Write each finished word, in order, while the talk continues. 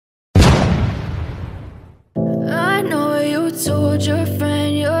told your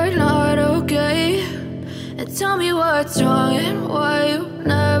friend you're not okay? And tell me what's wrong and why you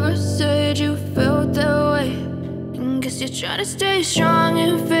never said you felt that way. And guess you're trying to stay strong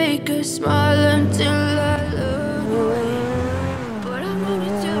and fake a smile until I look away. But I've known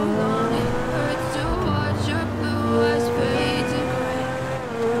you too long, it hurts to watch your blue eyes fade to gray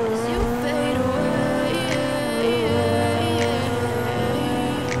as you fade away,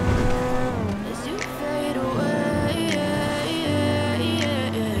 as you fade away.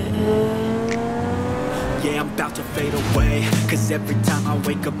 Yeah, I'm about to fade away, cause every time I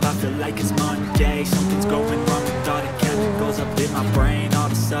wake up I feel like it's Monday. Something's going wrong with all the chemicals up in my brain. All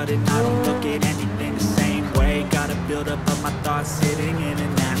of a sudden I don't look at anything the same way. Gotta build up of my thoughts sitting in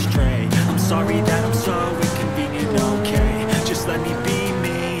an ashtray. I'm sorry that I'm so inconvenient, okay? Just let me be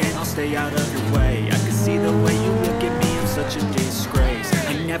me and I'll stay out of your way. I can see the way you look at me, I'm such a disgrace.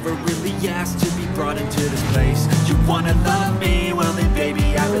 I never really asked to be brought into this place. You wanna love me? Well then baby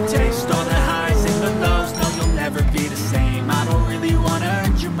I have a taste. All the highs and the lows, no you'll never be the same. I don't really wanna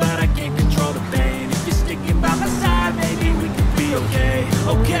hurt you but I can't control the pain. If you're sticking by my side, maybe we could be okay.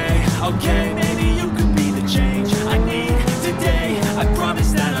 Okay, okay, maybe you could be the change I need today. I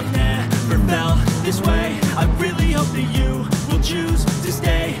promise that I've never felt this way. I really hope that you will choose to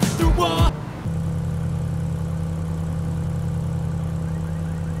stay through all.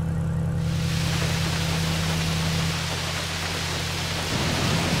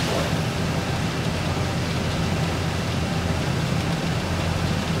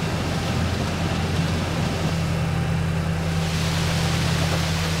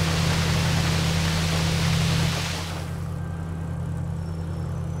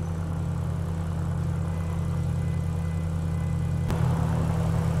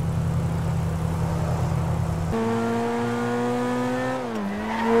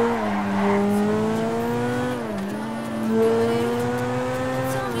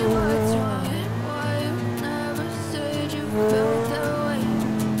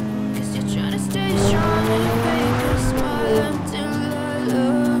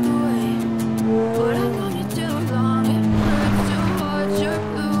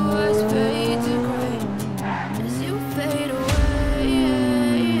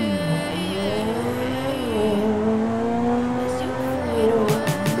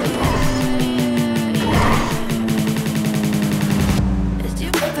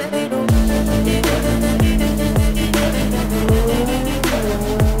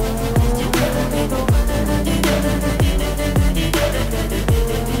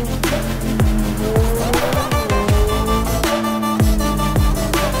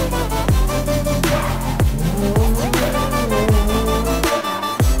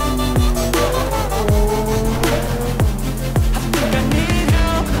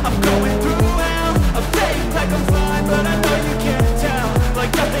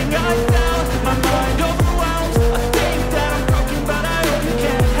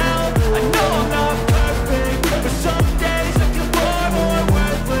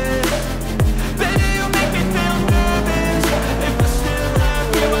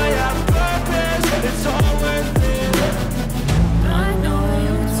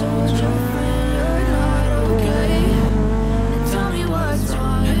 Tell me what's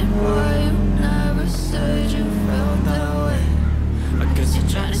wrong and why you never said you felt that way. Cause you're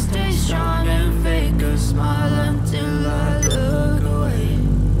trying to stay strong and fake a smile until I look away.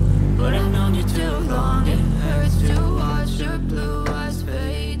 But I've known you too long, it hurts to watch your blue eyes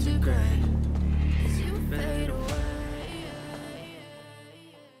fade to gray as you fade away, as you fade away. As you fade away.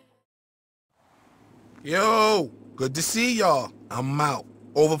 Yo, good to see y'all. I'm out.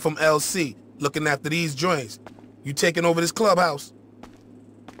 Over from LC, looking after these joints. You taking over this clubhouse?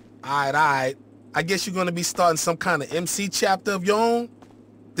 Alright. I guess you're gonna be starting some kind of MC chapter of your own?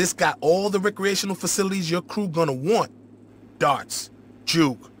 This got all the recreational facilities your crew gonna want. Darts,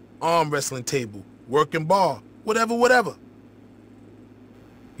 juke, arm wrestling table, working bar, whatever.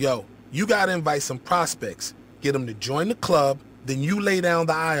 Yo, you gotta invite some prospects, get them to join the club, then you lay down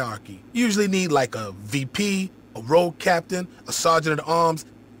the hierarchy. You usually need like a VP, a road captain, a sergeant at arms,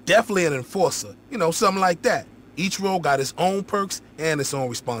 definitely an enforcer, you know, something like that. Each role got its own perks and its own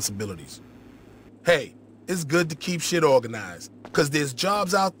responsibilities. Hey, it's good to keep shit organized, cause there's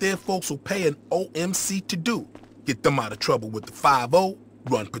jobs out there folks will pay an OMC to do. Get them out of trouble with the 5-0,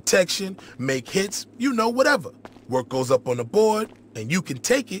 run protection, make hits, you know, whatever. Work goes up on the board, and you can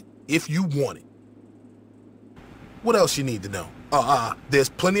take it if you want it. What else you need to know? There's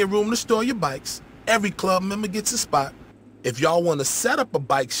plenty of room to store your bikes. Every club member gets a spot. If y'all want to set up a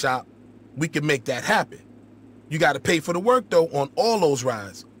bike shop, we can make that happen. You got to pay for the work, though, on all those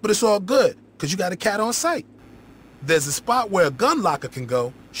rides. But it's all good, because you got a cat on site. There's a spot where a gun locker can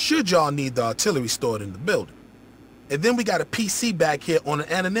go should y'all need the artillery stored in the building. And then we got a PC back here on an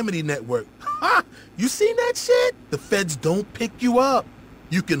anonymity network. Ha! You seen that shit? The feds don't pick you up.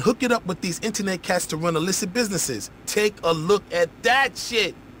 You can hook it up with these internet cats to run illicit businesses. Take a look at that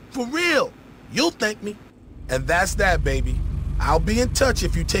shit. For real. You'll thank me. And that's that, baby. I'll be in touch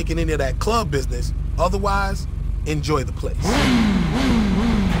if you're taking any of that club business. Otherwise, enjoy the place.